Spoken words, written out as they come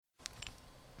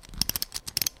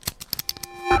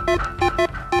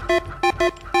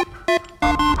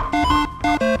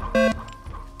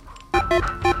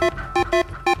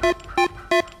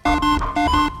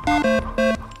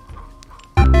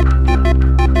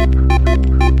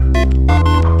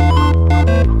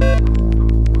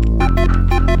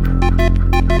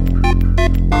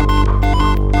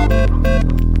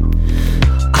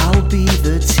I'll be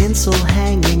the tinsel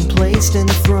hanging, placed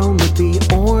and thrown with the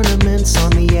ornaments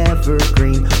on the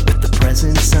evergreen, with the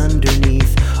presents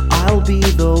underneath. I'll be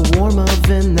the warm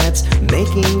oven that's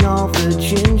making all the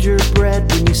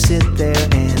gingerbread when you sit there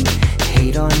and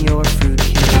hate on your fruitcake.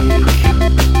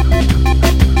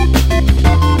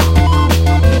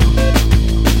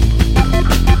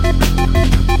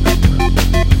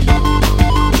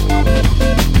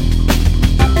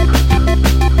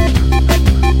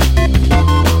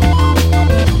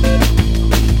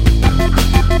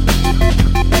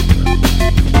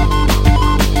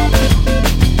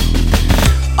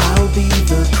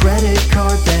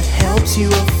 You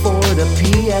afford a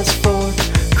PS4.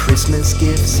 Christmas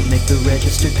gifts make the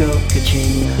register go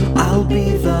ka-ching. I'll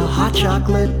be the hot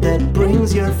chocolate that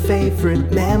brings your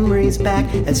favorite memories back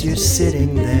as you're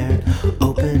sitting there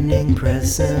opening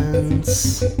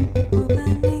presents.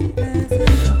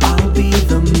 I'll be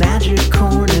the magic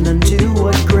coin